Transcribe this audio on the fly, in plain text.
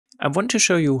I want to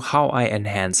show you how I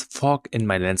enhance fog in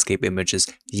my landscape images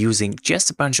using just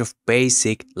a bunch of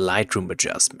basic Lightroom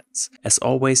adjustments. As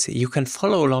always, you can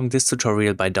follow along this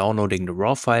tutorial by downloading the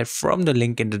raw file from the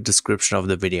link in the description of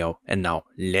the video. And now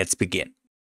let's begin.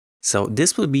 So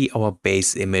this will be our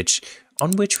base image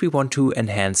on which we want to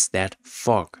enhance that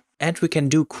fog. And we can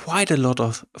do quite a lot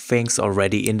of things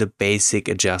already in the basic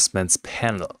adjustments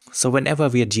panel. So whenever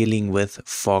we are dealing with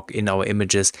fog in our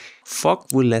images, fog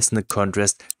will lessen the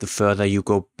contrast the further you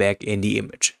go back in the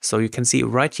image. So you can see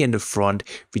right here in the front,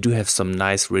 we do have some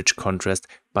nice rich contrast,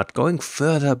 but going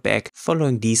further back,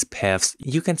 following these paths,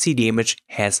 you can see the image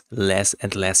has less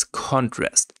and less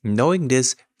contrast. Knowing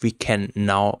this, we can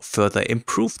now further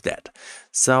improve that.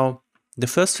 So the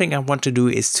first thing I want to do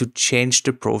is to change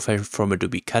the profile from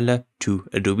Adobe Color to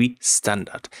Adobe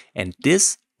Standard. And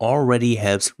this already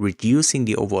helps reducing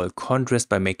the overall contrast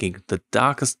by making the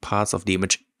darkest parts of the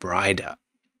image brighter.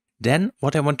 Then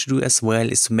what I want to do as well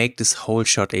is to make this whole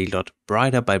shot a lot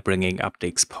brighter by bringing up the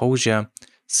exposure.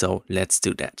 So let's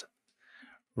do that.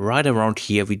 Right around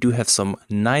here we do have some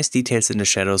nice details in the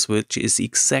shadows, which is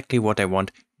exactly what I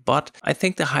want. But I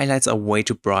think the highlights are way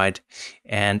too bright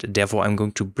and therefore I'm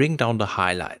going to bring down the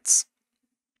highlights.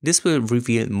 This will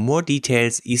reveal more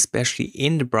details, especially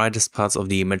in the brightest parts of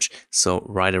the image. So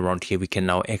right around here we can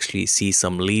now actually see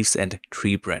some leaves and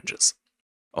tree branches.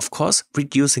 Of course,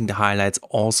 reducing the highlights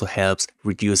also helps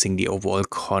reducing the overall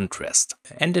contrast.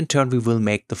 And in turn we will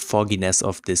make the fogginess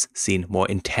of this scene more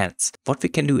intense. What we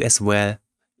can do as well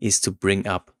is to bring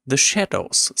up the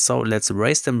shadows. So let's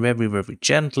raise them very, very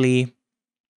gently.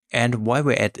 And while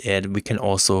we're at it, we can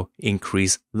also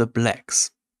increase the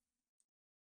blacks.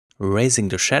 Raising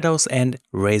the shadows and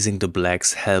raising the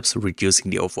blacks helps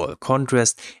reducing the overall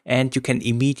contrast, and you can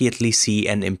immediately see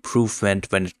an improvement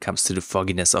when it comes to the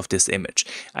fogginess of this image.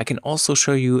 I can also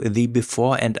show you the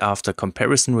before and after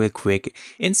comparison real quick.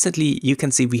 Instantly you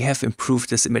can see we have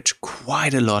improved this image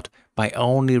quite a lot by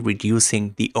only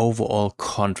reducing the overall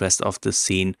contrast of the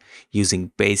scene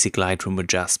using basic Lightroom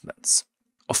adjustments.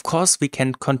 Of course, we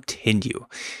can continue.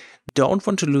 Don't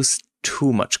want to lose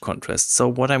too much contrast. So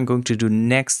what I'm going to do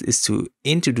next is to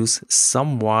introduce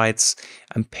some whites.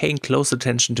 I'm paying close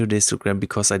attention to the histogram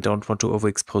because I don't want to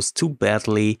overexpose too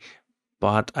badly,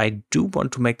 but I do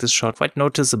want to make this shot quite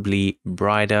noticeably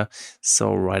brighter.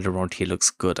 So right around here looks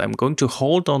good. I'm going to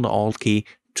hold down the Alt key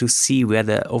to see where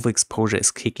the overexposure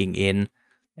is kicking in.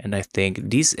 And I think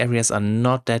these areas are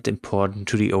not that important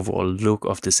to the overall look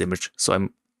of this image. So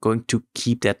I'm going to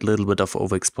keep that little bit of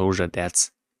overexposure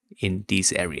that's in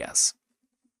these areas.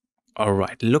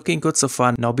 Alright, looking good so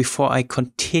far. Now before I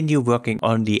continue working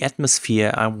on the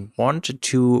atmosphere, I wanted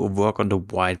to work on the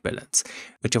white balance,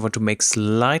 which I want to make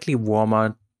slightly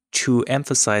warmer to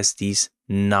emphasize these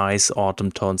nice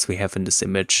autumn tones we have in this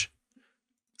image.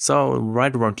 So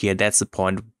right around here, that's the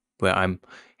point where I'm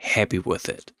happy with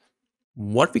it.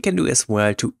 What we can do as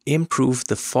well to improve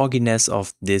the fogginess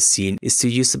of this scene is to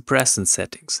use the presence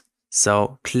settings.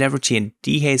 So clarity and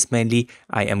dehaze mainly,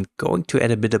 I am going to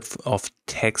add a bit of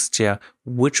texture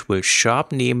which will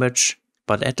sharpen the image,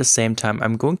 but at the same time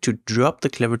I'm going to drop the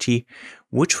clarity,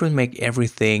 which will make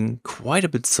everything quite a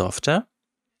bit softer.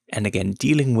 And again,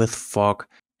 dealing with fog,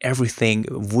 everything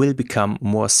will become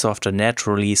more softer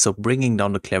naturally, so bringing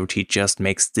down the clarity just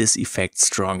makes this effect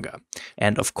stronger.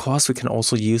 And of course we can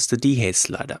also use the dehaze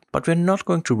slider, but we're not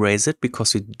going to raise it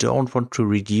because we don't want to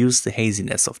reduce the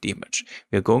haziness of the image.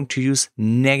 We're going to use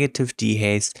negative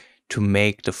dehaze to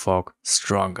make the fog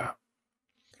stronger.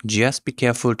 Just be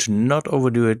careful to not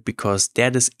overdo it because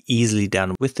that is easily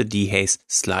done with the dehaze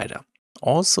slider.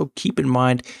 Also keep in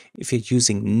mind, if you're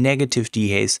using negative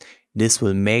dehaze, this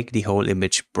will make the whole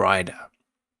image brighter.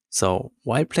 So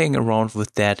while playing around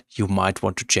with that, you might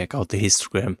want to check out the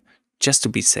histogram just to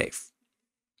be safe.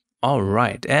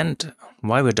 Alright, and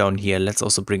while we're down here, let's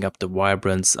also bring up the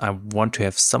vibrance. I want to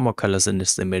have some more colors in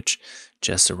this image.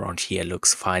 Just around here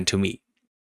looks fine to me.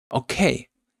 Okay,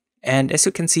 and as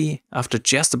you can see, after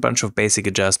just a bunch of basic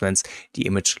adjustments, the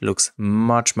image looks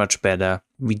much better.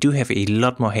 We do have a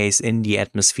lot more haze in the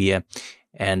atmosphere.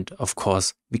 And of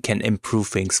course, we can improve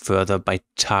things further by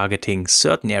targeting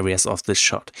certain areas of this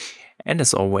shot. And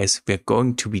as always, we're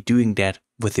going to be doing that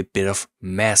with a bit of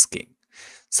masking.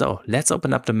 So let's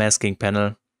open up the masking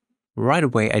panel. Right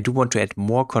away, I do want to add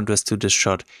more contrast to this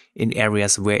shot in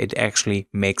areas where it actually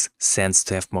makes sense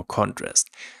to have more contrast.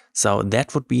 So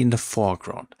that would be in the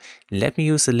foreground. Let me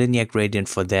use a linear gradient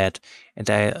for that. And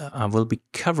I will be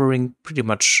covering pretty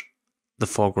much the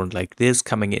foreground like this,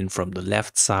 coming in from the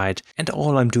left side. And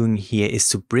all I'm doing here is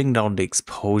to bring down the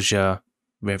exposure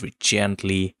very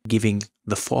gently, giving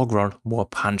the foreground more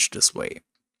punch this way.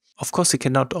 Of course, we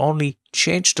can not only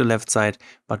change the left side,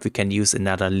 but we can use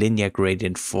another linear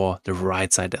gradient for the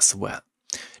right side as well.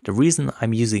 The reason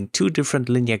I'm using two different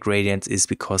linear gradients is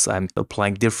because I'm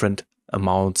applying different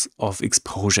amounts of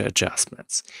exposure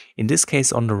adjustments. In this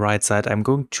case, on the right side, I'm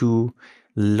going to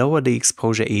lower the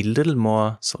exposure a little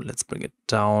more. So let's bring it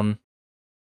down.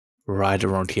 Right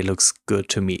around here looks good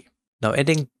to me. Now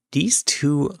adding these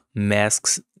two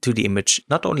masks to the image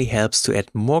not only helps to add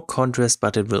more contrast,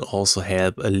 but it will also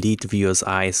help lead viewers'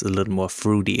 eyes a little more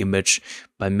through the image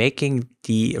by making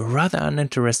the rather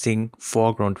uninteresting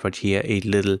foreground right here a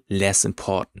little less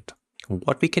important.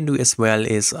 What we can do as well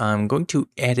is I'm going to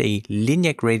add a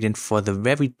linear gradient for the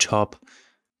very top,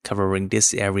 covering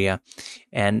this area,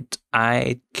 and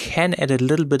I can add a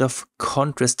little bit of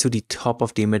contrast to the top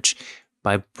of the image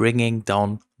by bringing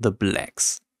down the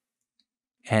blacks.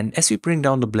 And as we bring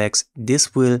down the blacks,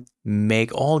 this will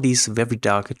make all these very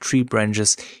dark tree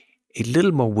branches a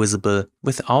little more visible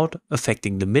without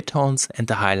affecting the midtones and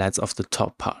the highlights of the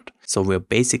top part. So we're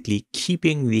basically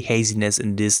keeping the haziness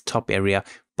in this top area,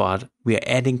 but we are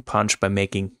adding punch by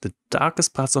making the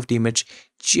darkest parts of the image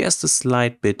just a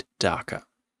slight bit darker.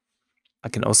 I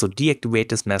can also deactivate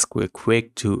this mask real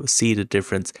quick to see the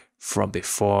difference from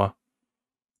before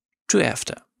to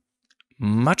after.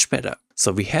 Much better.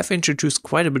 So we have introduced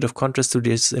quite a bit of contrast to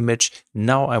this image.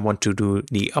 Now I want to do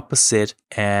the opposite,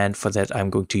 and for that I'm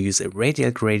going to use a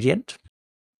radial gradient.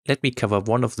 Let me cover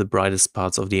one of the brightest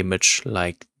parts of the image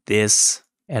like this.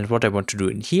 And what I want to do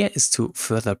in here is to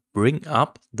further bring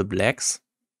up the blacks.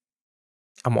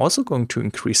 I'm also going to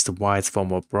increase the whites for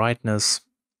more brightness.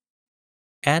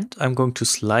 And I'm going to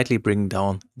slightly bring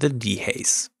down the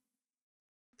dehaze.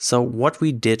 So what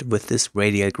we did with this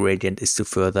radial gradient is to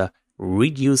further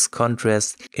reduce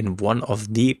contrast in one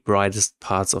of the brightest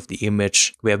parts of the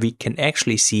image, where we can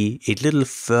actually see a little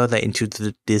further into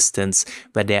the distance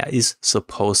where there is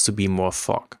supposed to be more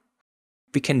fog.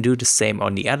 We can do the same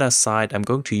on the other side. I'm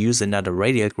going to use another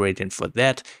radial gradient for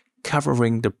that,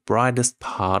 covering the brightest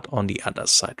part on the other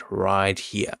side right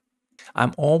here.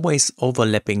 I'm always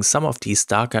overlapping some of these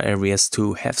darker areas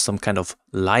to have some kind of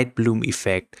light bloom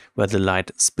effect where the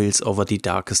light spills over the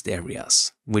darkest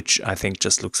areas, which I think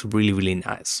just looks really, really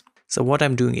nice. So what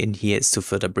I'm doing in here is to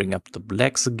further bring up the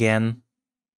blacks again.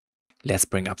 Let's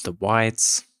bring up the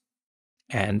whites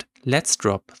and let's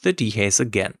drop the dehaze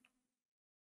again.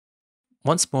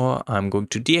 Once more, I'm going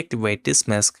to deactivate this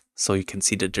mask so you can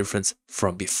see the difference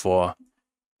from before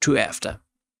to after.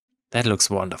 That looks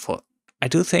wonderful. I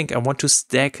do think I want to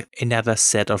stack another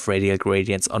set of radial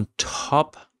gradients on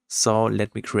top. So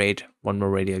let me create one more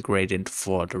radial gradient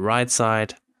for the right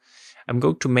side. I'm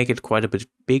going to make it quite a bit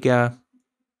bigger.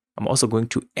 I'm also going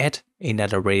to add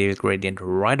another radial gradient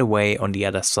right away on the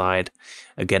other side.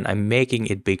 Again, I'm making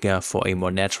it bigger for a more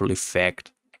natural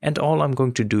effect. And all I'm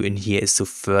going to do in here is to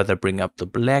further bring up the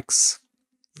blacks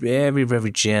very, very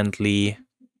gently.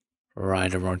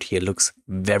 Right around here looks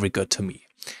very good to me.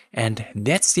 And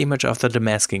that's the image after the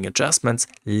masking adjustments.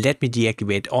 Let me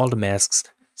deactivate all the masks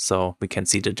so we can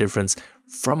see the difference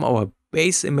from our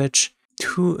base image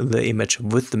to the image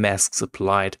with the masks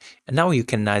applied. And now you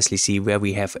can nicely see where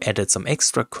we have added some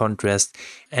extra contrast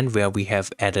and where we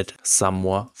have added some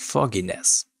more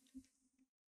fogginess.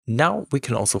 Now we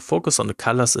can also focus on the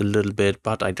colors a little bit,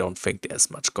 but I don't think there's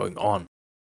much going on.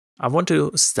 I want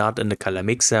to start in the color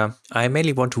mixer. I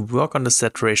mainly want to work on the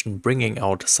saturation, bringing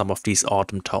out some of these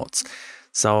autumn tones.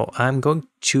 So I'm going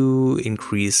to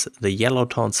increase the yellow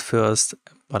tones first,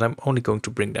 but I'm only going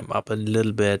to bring them up a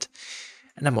little bit.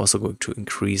 And I'm also going to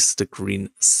increase the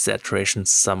green saturation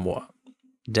some more.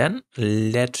 Then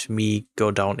let me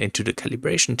go down into the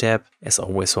calibration tab. As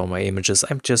always for my images,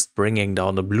 I'm just bringing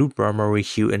down the blue primary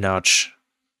hue a notch.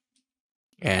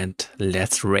 And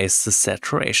let's raise the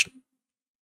saturation.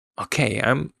 Okay,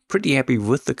 I'm pretty happy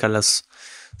with the colors.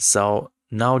 So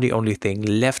now the only thing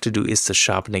left to do is the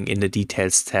sharpening in the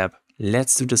details tab.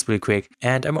 Let's do this real quick.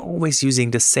 And I'm always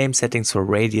using the same settings for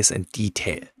radius and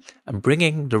detail. I'm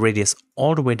bringing the radius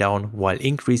all the way down while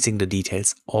increasing the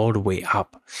details all the way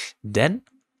up. Then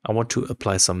I want to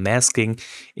apply some masking.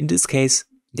 In this case,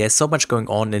 there's so much going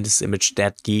on in this image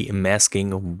that the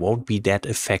masking won't be that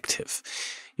effective.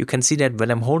 You can see that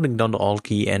when I'm holding down the Alt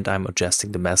key and I'm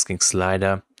adjusting the masking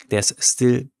slider, there's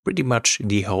still pretty much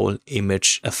the whole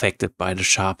image affected by the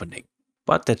sharpening.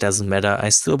 But that doesn't matter. I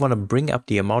still want to bring up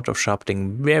the amount of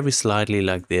sharpening very slightly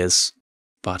like this.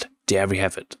 But there we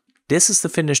have it. This is the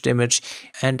finished image,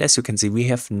 and as you can see, we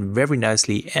have very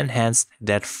nicely enhanced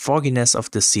that fogginess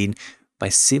of the scene by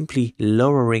simply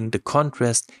lowering the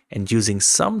contrast and using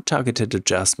some targeted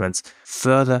adjustments,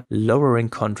 further lowering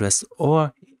contrast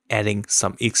or adding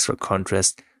some extra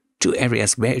contrast to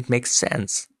areas where it makes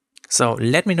sense. So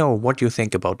let me know what you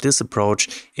think about this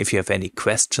approach. If you have any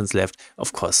questions left,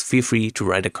 of course, feel free to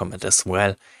write a comment as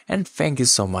well. And thank you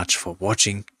so much for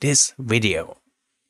watching this video.